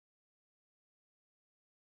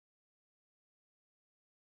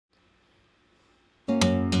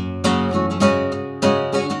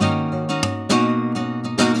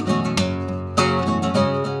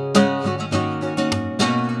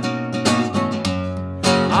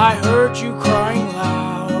I heard you crying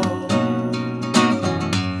loud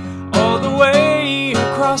all the way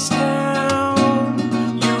across town.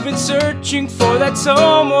 You've been searching for that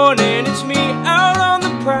someone, and it's me out on the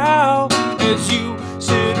prowl. As you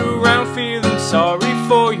sit around feeling sorry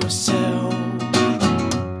for yourself,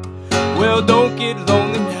 well, don't get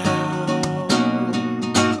lonely now,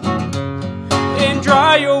 and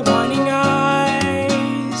dry your whining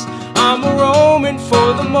eyes. I'm a roaming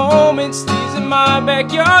for the moments, these are my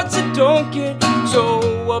backyard, so don't get so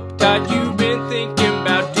uptight. You've been thinking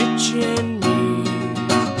about ditching me.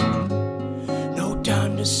 No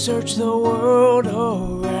time to search the world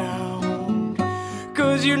around,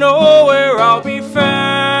 'cause you know where I'll be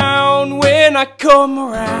found when I come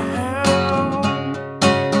around.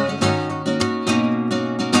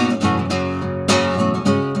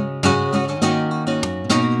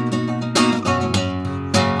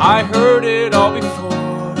 I heard it all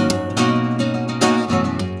before,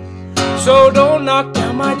 so don't knock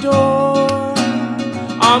down my door.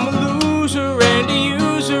 I'm a loser and a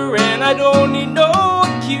user, and I don't need no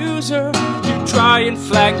accuser to try and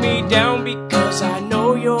flag me down, because I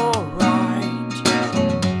know you're right.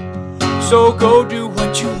 So go do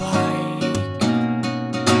what you like,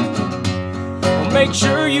 well, make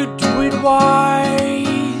sure you do it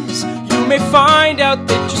wise. You may find out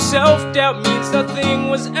that your self-doubt means nothing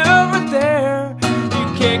was ever there. You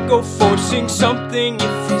can't go forcing something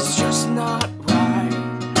if it's just not right.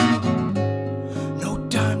 No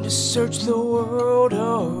time to search the world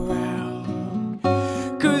around,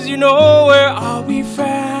 'cause you know where I'll be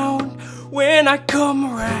found when I come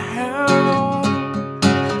around.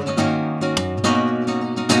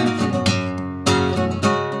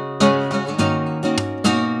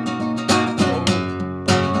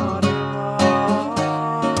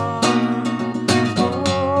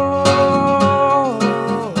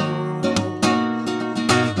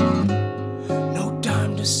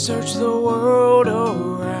 Search the world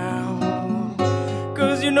around,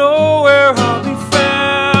 'cause you know where I'll be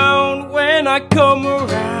found when I come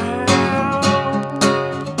around.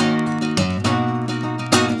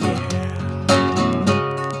 Yeah.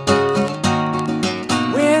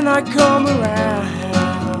 When I come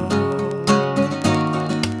around,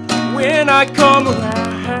 when I come around.